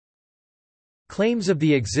Claims of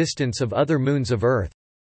the existence of other moons of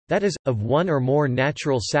Earth—that is, of one or more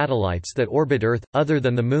natural satellites that orbit Earth, other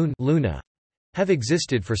than the Moon Luna—have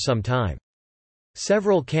existed for some time.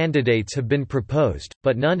 Several candidates have been proposed,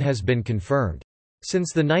 but none has been confirmed.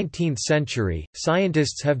 Since the 19th century,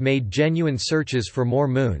 scientists have made genuine searches for more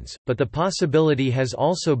moons, but the possibility has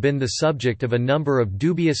also been the subject of a number of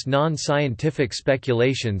dubious non-scientific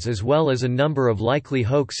speculations as well as a number of likely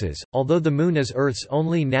hoaxes. Although the Moon is Earth's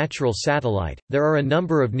only natural satellite, there are a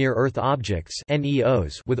number of near-Earth objects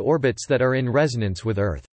 (NEOs) with orbits that are in resonance with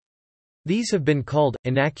Earth. These have been called,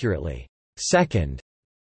 inaccurately, second,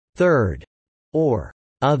 third, or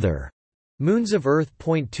other moons of Earth.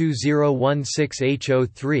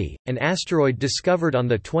 2016H03, an asteroid discovered on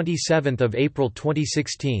 27 April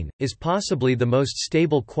 2016, is possibly the most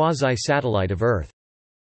stable quasi-satellite of Earth.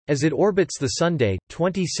 As it orbits the Sunday,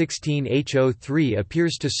 2016H03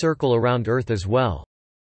 appears to circle around Earth as well.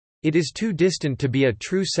 It is too distant to be a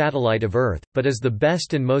true satellite of Earth, but is the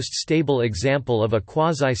best and most stable example of a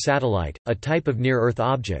quasi-satellite, a type of near-Earth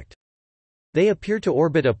object. They appear to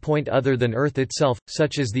orbit a point other than Earth itself,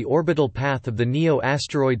 such as the orbital path of the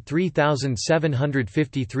NEO-asteroid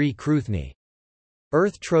 3753 Cruithne.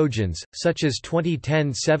 Earth trojans, such as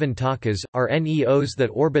 2010 7 Takas, are NEOs that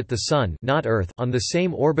orbit the Sun, not Earth, on the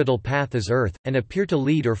same orbital path as Earth, and appear to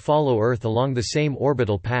lead or follow Earth along the same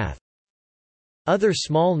orbital path. Other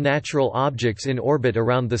small natural objects in orbit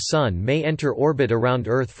around the Sun may enter orbit around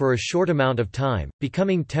Earth for a short amount of time,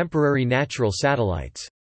 becoming temporary natural satellites.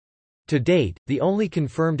 To date, the only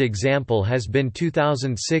confirmed example has been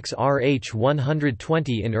 2006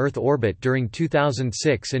 RH-120 in Earth orbit during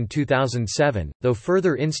 2006 and 2007, though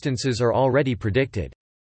further instances are already predicted.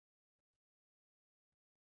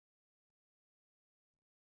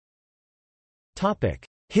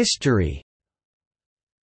 History.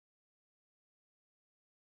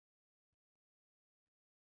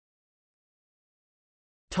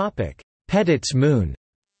 Petit's moon.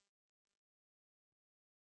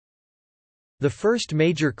 The first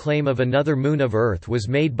major claim of another moon of Earth was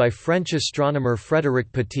made by French astronomer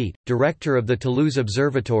Frédéric Petit, director of the Toulouse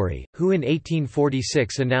Observatory, who in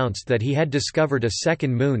 1846 announced that he had discovered a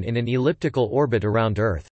second moon in an elliptical orbit around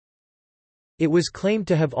Earth. It was claimed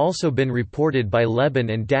to have also been reported by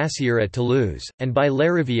Lebon and Dassier at Toulouse, and by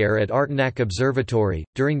Larivière at Artenac Observatory.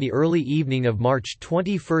 During the early evening of March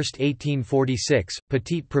 21, 1846,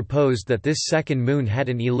 Petit proposed that this second moon had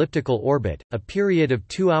an elliptical orbit, a period of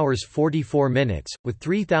 2 hours 44 minutes, with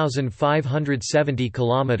 3,570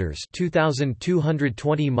 kilometers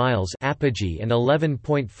 (2,220 miles) apogee and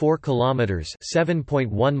 11.4 kilometers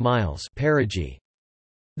 (7.1 miles) perigee.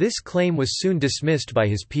 This claim was soon dismissed by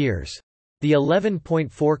his peers. The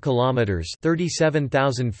 11.4 kilometers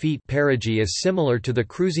 (37,000 feet) perigee is similar to the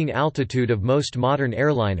cruising altitude of most modern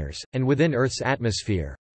airliners, and within Earth's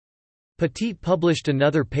atmosphere. Petit published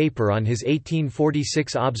another paper on his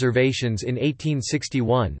 1846 observations in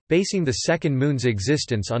 1861, basing the second moon's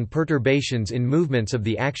existence on perturbations in movements of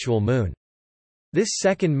the actual moon. This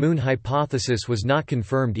second moon hypothesis was not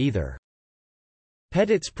confirmed either.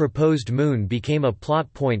 Petit's proposed moon became a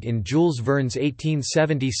plot point in Jules Verne's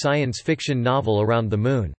 1870 science fiction novel Around the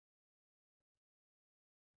Moon.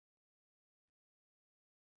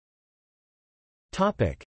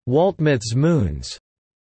 Waltemath's moons.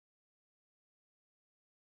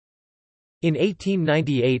 In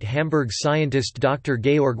 1898, Hamburg scientist Dr.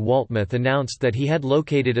 Georg Waltemath announced that he had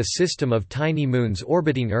located a system of tiny moons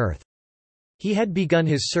orbiting Earth. He had begun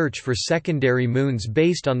his search for secondary moons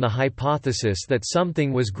based on the hypothesis that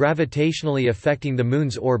something was gravitationally affecting the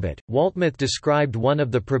moon's orbit. Waltemath described one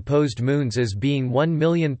of the proposed moons as being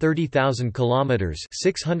 1,030,000 kilometers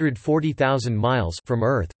 (640,000 miles) from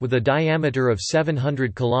Earth, with a diameter of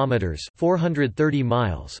 700 kilometers (430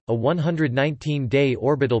 miles), a 119-day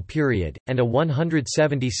orbital period, and a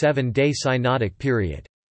 177-day synodic period.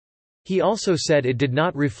 He also said it did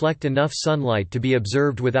not reflect enough sunlight to be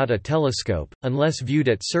observed without a telescope, unless viewed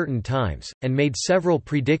at certain times, and made several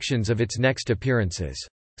predictions of its next appearances.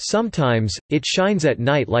 "Sometimes, it shines at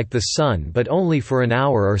night like the sun but only for an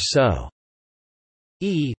hour or so."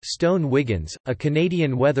 Stone Wiggins, a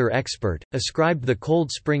Canadian weather expert, ascribed the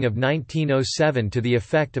cold spring of 1907 to the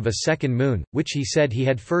effect of a second moon, which he said he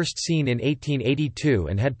had first seen in 1882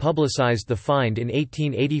 and had publicized the find in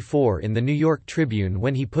 1884 in the New York Tribune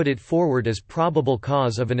when he put it forward as probable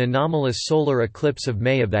cause of an anomalous solar eclipse of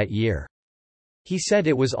May of that year. He said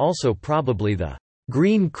it was also probably the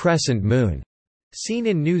green crescent moon seen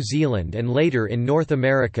in New Zealand and later in North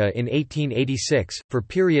America in 1886, for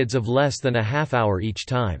periods of less than a half hour each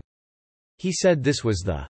time. He said this was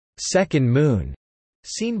the second moon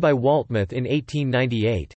seen by Waltemath in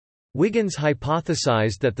 1898. Huygens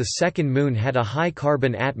hypothesized that the second moon had a high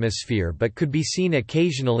carbon atmosphere but could be seen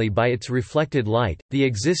occasionally by its reflected light. The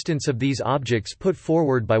existence of these objects put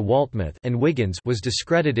forward by Waltemath and Huygens was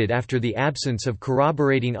discredited after the absence of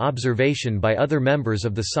corroborating observation by other members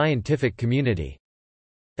of the scientific community.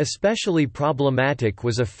 Especially problematic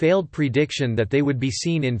was a failed prediction that they would be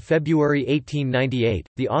seen in February 1898.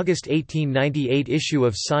 The August 1898 issue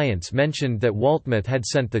of Science mentioned that Waltemath had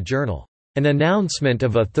sent the journal an announcement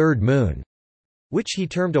of a third moon, which he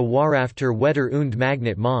termed a Waarafter Wetter und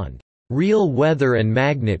Magnet Mond, real weather and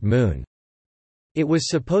magnet moon. It was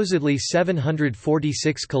supposedly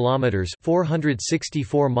 746 kilometers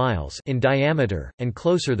 (464 miles) in diameter and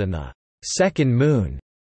closer than the second moon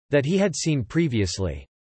that he had seen previously.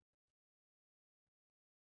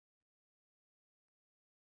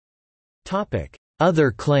 Topic: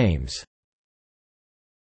 Other claims.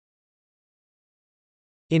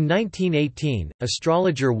 In 1918,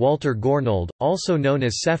 astrologer Walter Gornold, also known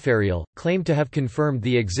as Sephariel, claimed to have confirmed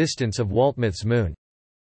the existence of Waltemath's moon.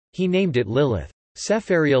 He named it Lilith.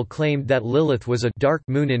 Sephariel claimed that Lilith was a dark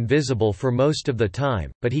moon invisible for most of the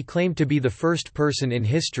time, but he claimed to be the first person in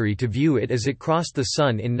history to view it as it crossed the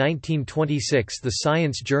Sun. In 1926, the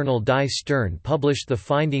science journal Die Stern published the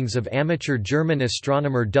findings of amateur German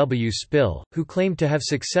astronomer W. Spill, who claimed to have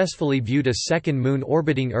successfully viewed a second moon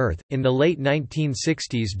orbiting Earth. In the late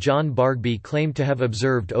 1960s, John Bargby claimed to have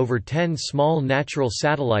observed over 10 small natural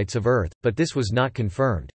satellites of Earth, but this was not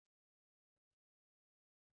confirmed.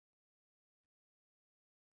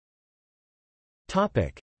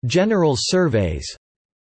 General surveys.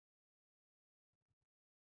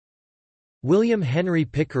 William Henry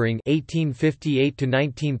Pickering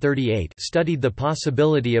 (1858–1938) studied the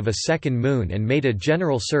possibility of a second moon and made a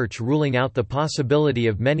general search ruling out the possibility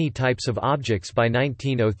of many types of objects by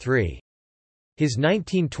 1903. His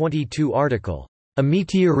 1922 article, "A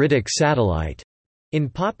Meteoritic Satellite," in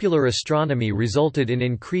Popular Astronomy resulted in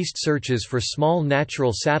increased searches for small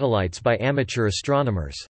natural satellites by amateur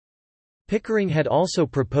astronomers. Pickering had also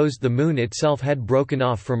proposed the Moon itself had broken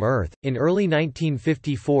off from Earth. In early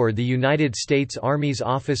 1954, the United States Army's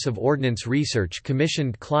Office of Ordnance Research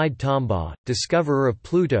commissioned Clyde Tombaugh, discoverer of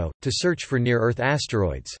Pluto, to search for near-Earth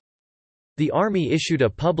asteroids. The Army issued a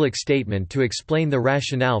public statement to explain the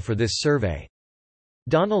rationale for this survey.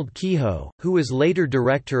 Donald Keyhoe, who was later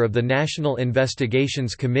director of the National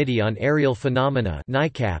Investigations Committee on Aerial Phenomena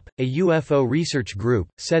 (NICAP), a UFO research group,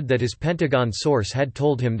 said that his Pentagon source had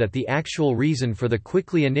told him that the actual reason for the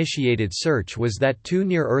quickly initiated search was that 2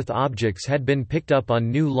 near-Earth objects had been picked up on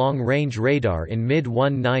new long-range radar in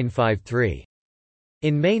mid-1953.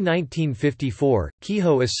 In May 1954,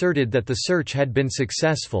 Keyhoe asserted that the search had been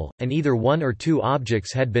successful, and either 1 or 2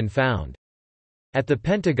 objects had been found. At the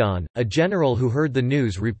Pentagon, a general who heard the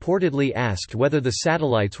news reportedly asked whether the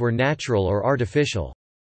satellites were natural or artificial.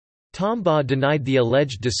 Tombaugh denied the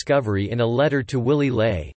alleged discovery in a letter to Willy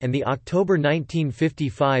Ley, and the October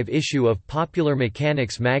 1955 issue of Popular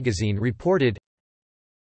Mechanics magazine reported,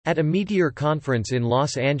 at a meteor conference in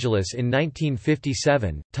Los Angeles in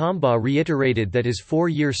 1957, Tombaugh reiterated that his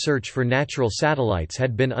 4-year search for natural satellites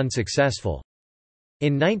had been unsuccessful.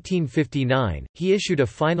 In 1959, he issued a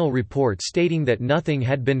final report stating that nothing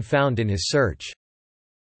had been found in his search.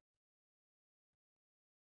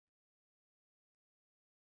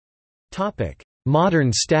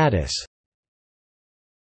 Modern status.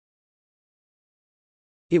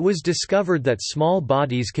 It was discovered that small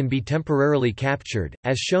bodies can be temporarily captured,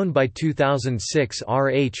 as shown by 2006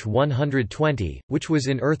 RH-120, which was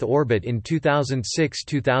in Earth orbit in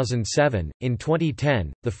 2006–2007. In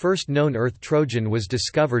 2010, the first known Earth Trojan was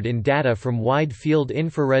discovered in data from Wide Field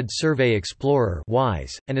Infrared Survey Explorer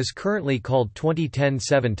 (WISE), and is currently called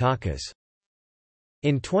 2010-7 Takas.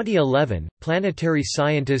 In 2011, planetary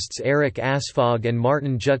scientists Eric Asfog and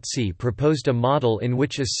Martin Jutzi proposed a model in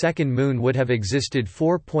which a second moon would have existed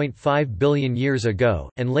 4.5 billion years ago,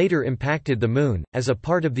 and later impacted the Moon, as a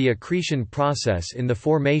part of the accretion process in the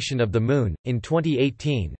formation of the Moon. In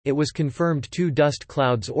 2018, it was confirmed 2 dust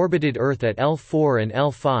clouds orbited Earth at L4 and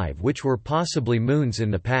L5, which were possibly moons in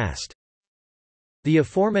the past. The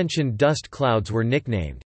aforementioned dust clouds were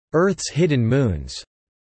nicknamed Earth's hidden moons.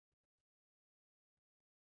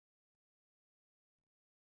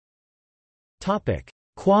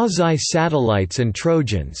 Quasi-satellites and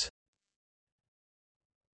trojans.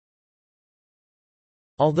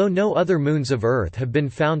 Although no other moons of Earth have been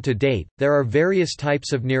found to date, there are various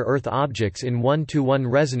types of near-Earth objects in 1-to-1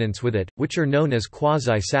 resonance with it, which are known as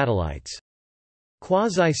quasi-satellites.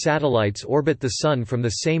 Quasi-satellites orbit the Sun from the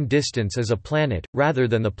same distance as a planet, rather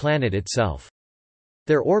than the planet itself.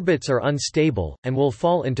 Their orbits are unstable, and will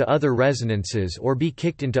fall into other resonances or be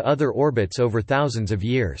kicked into other orbits over thousands of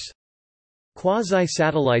years.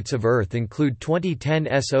 Quasi-satellites of Earth include 2010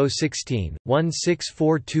 SO16,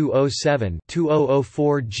 164207,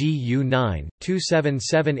 2004 GU9,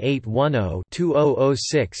 277810,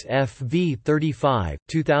 2006 FV35,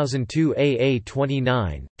 2002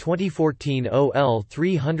 AA29, 2014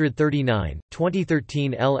 OL339,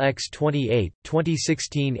 2013 LX28,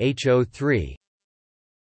 2016 HO3,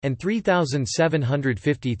 and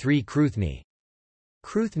 3753 Cruithne.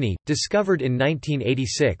 Cruithne, discovered in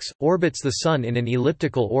 1986, orbits the Sun in an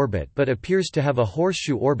elliptical orbit but appears to have a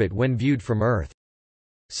horseshoe orbit when viewed from Earth.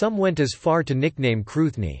 Some went as far to nickname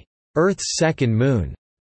Cruithne, Earth's second moon.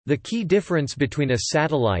 The key difference between a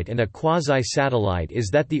satellite and a quasi-satellite is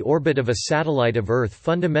that the orbit of a satellite of Earth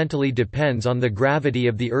fundamentally depends on the gravity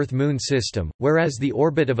of the Earth-Moon system, whereas the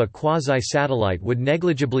orbit of a quasi-satellite would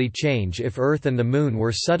negligibly change if Earth and the Moon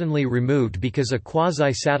were suddenly removed because a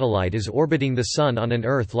quasi-satellite is orbiting the Sun on an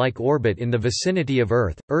Earth-like orbit in the vicinity of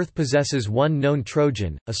Earth. Earth possesses one known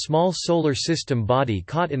trojan, a small solar system body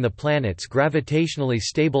caught in the planet's gravitationally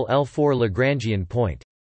stable L4 Lagrangian point.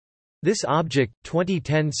 This object,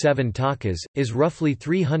 2010-7 Takas, is roughly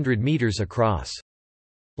 300 meters across.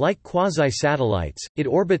 Like quasi-satellites, it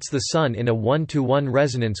orbits the Sun in a 1-to-1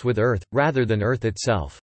 resonance with Earth, rather than Earth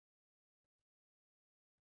itself.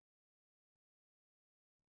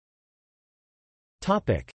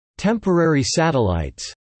 Temporary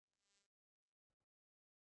satellites.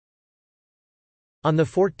 On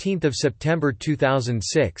 14 September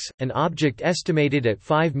 2006, an object estimated at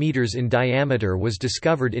 5 meters in diameter was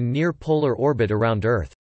discovered in near-polar orbit around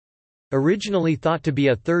Earth. Originally thought to be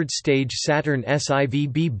a third-stage Saturn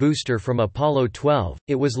SIVB booster from Apollo 12,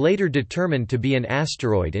 it was later determined to be an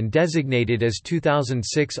asteroid and designated as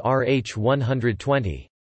 2006 RH-120.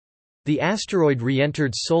 The asteroid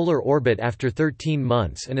re-entered solar orbit after 13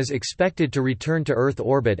 months and is expected to return to Earth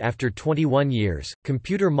orbit after 21 years.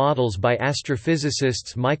 Computer models by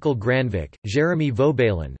astrophysicists Michael Granvik, Jeremy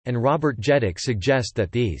Vaubalin, and Robert Jedek suggest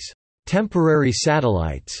that these temporary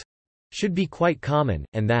satellites should be quite common,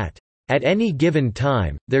 and that at any given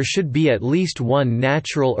time, there should be at least one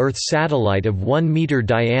natural Earth satellite of 1 meter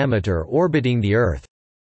diameter orbiting the Earth.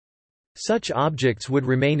 Such objects would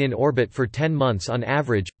remain in orbit for 10 months on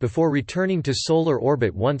average, before returning to solar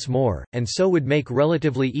orbit once more, and so would make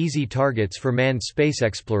relatively easy targets for manned space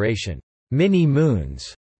exploration.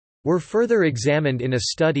 Mini-moons were further examined in a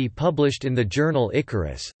study published in the journal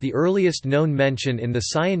Icarus. The earliest known mention in the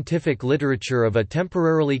scientific literature of a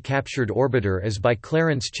temporarily captured orbiter is by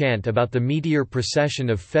Clarence Chant about the meteor procession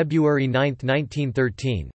of February 9,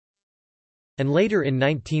 1913. And later in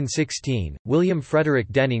 1916, William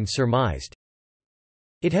Frederick Denning surmised,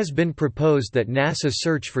 "It has been proposed that NASA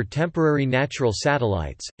search for temporary natural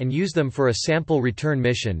satellites, and use them for a sample return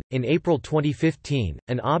mission." In April 2015,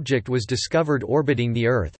 an object was discovered orbiting the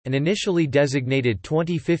Earth, and initially designated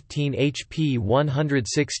 2015 HP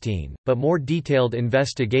 116, but more detailed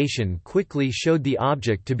investigation quickly showed the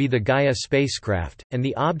object to be the Gaia spacecraft, and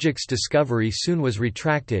the object's discovery soon was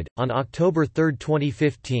retracted. On October 3,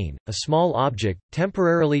 2015, a small object,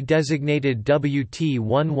 temporarily designated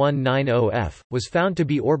WT1190F, was found to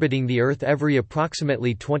be orbiting the Earth every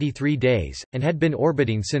approximately 23 days, and had been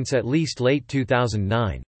orbiting since at least late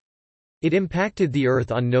 2009. It impacted the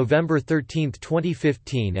Earth on November 13,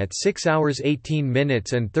 2015 at 6 hours 18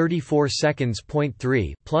 minutes and 34 seconds.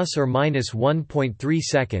 3 plus or minus 1.3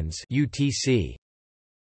 seconds UTC.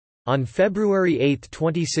 On February 8,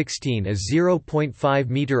 2016, a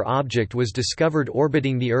 0.5-meter object was discovered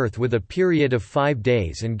orbiting the Earth with a period of 5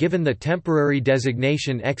 days and given the temporary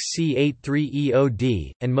designation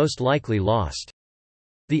XC83EOD, and most likely lost.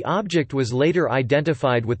 The object was later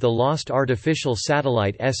identified with the lost artificial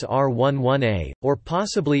satellite SR-11A, or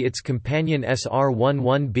possibly its companion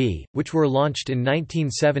SR-11B, which were launched in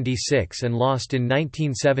 1976 and lost in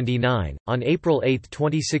 1979. On April 8,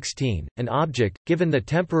 2016, an object, given the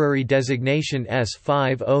temporary designation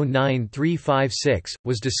S509356,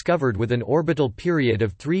 was discovered with an orbital period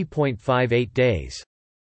of 3.58 days.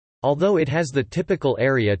 Although it has the typical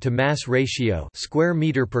area-to-mass ratio square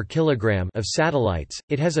meter per kilogram of satellites,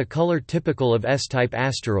 it has a color typical of S-type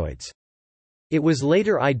asteroids. It was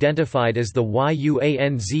later identified as the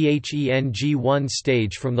Yuanzheng-1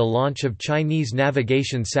 stage from the launch of Chinese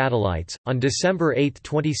navigation satellites. On December 8,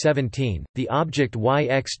 2017, the object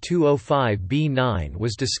YX205b9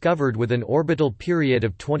 was discovered with an orbital period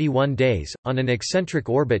of 21 days, on an eccentric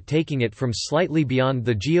orbit taking it from slightly beyond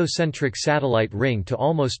the geocentric satellite ring to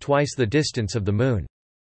almost twice the distance of the Moon.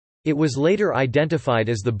 It was later identified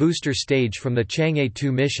as the booster stage from the Chang'e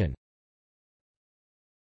 2 mission.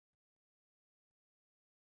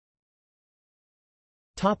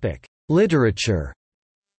 Literature.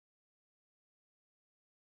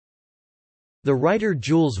 The writer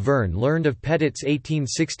Jules Verne learned of Petit's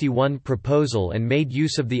 1861 proposal and made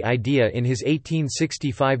use of the idea in his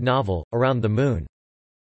 1865 novel, Around the Moon.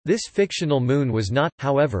 This fictional moon was not,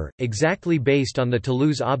 however, exactly based on the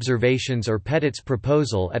Toulouse observations or Petit's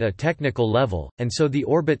proposal at a technical level, and so the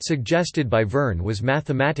orbit suggested by Verne was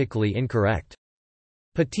mathematically incorrect.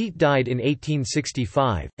 Petit died in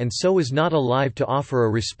 1865, and so was not alive to offer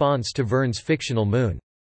a response to Verne's fictional moon.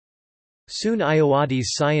 Sun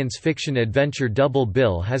Iowati's science fiction adventure Double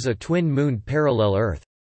Bill has a twin-mooned parallel Earth.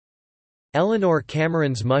 Eleanor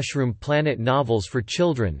Cameron's Mushroom Planet novels for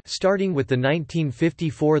children, starting with the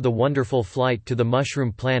 1954 The Wonderful Flight to the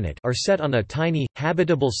Mushroom Planet, are set on a tiny,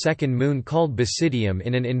 habitable second moon called Basidium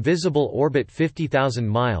in an invisible orbit 50,000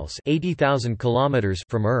 miles (80,000 kilometers)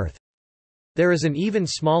 from Earth. There is an even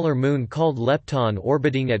smaller moon called Lepton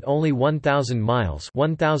orbiting at only 1,000 miles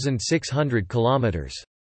 (1,600 kilometers).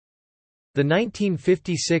 The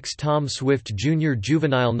 1956 Tom Swift Jr.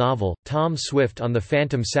 juvenile novel, Tom Swift on the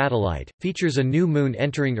Phantom Satellite, features a new moon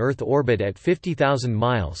entering Earth orbit at 50,000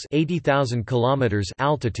 miles (80,000 kilometers)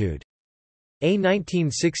 altitude. A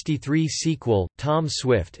 1963 sequel, Tom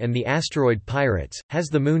Swift and the Asteroid Pirates, has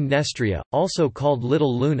the moon Nestria, also called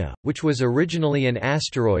Little Luna, which was originally an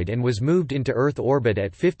asteroid and was moved into Earth orbit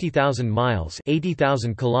at 50,000 miles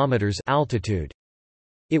 (80,000 kilometers) altitude.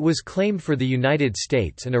 It was claimed for the United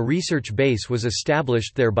States and a research base was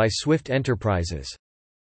established there by Swift Enterprises.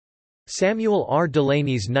 Samuel R.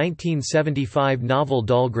 Delaney's 1975 novel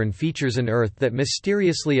Dahlgren features an Earth that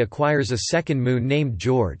mysteriously acquires a second moon named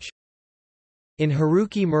George. In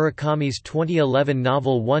Haruki Murakami's 2011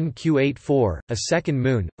 novel 1Q84, a second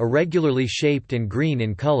moon, irregularly shaped and green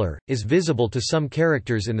in color, is visible to some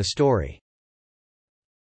characters in the story.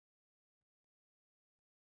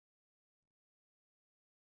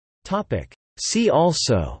 See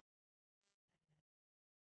also: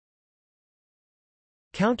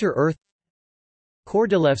 Counter-Earth,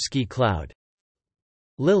 Kordylewski cloud,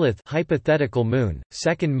 Lilith hypothetical moon,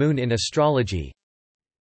 second moon in astrology,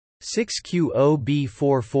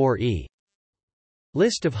 6QOB44e,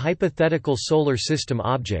 List of hypothetical solar system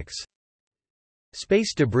objects,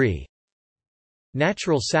 Space debris,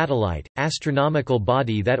 Natural satellite, astronomical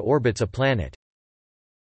body that orbits a planet.